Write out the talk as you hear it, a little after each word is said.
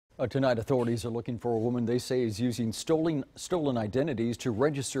Tonight, authorities are looking for a woman they say is using stolen identities to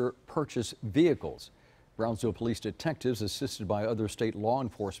register purchase vehicles. Brownsville police detectives, assisted by other state law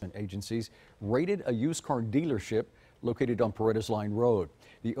enforcement agencies, raided a used car dealership located on Paredes Line Road.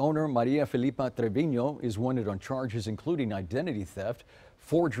 The owner, Maria Felipa Trevino, is wanted on charges including identity theft,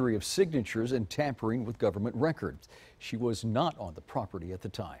 forgery of signatures, and tampering with government records. She was not on the property at the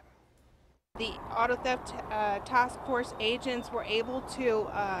time. The auto theft task force agents were able to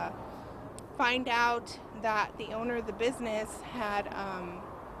find out that the owner of the business had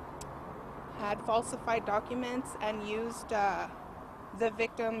falsified documents and used the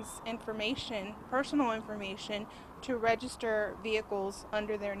victim's information, personal information, to register vehicles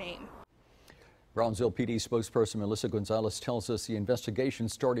under their name. Brownsville PD spokesperson Melissa Gonzalez tells us the investigation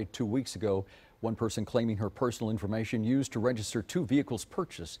started 2 weeks ago. One person claiming her personal information used to register 2 vehicles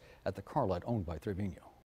purchased at the car lot owned by Trevino.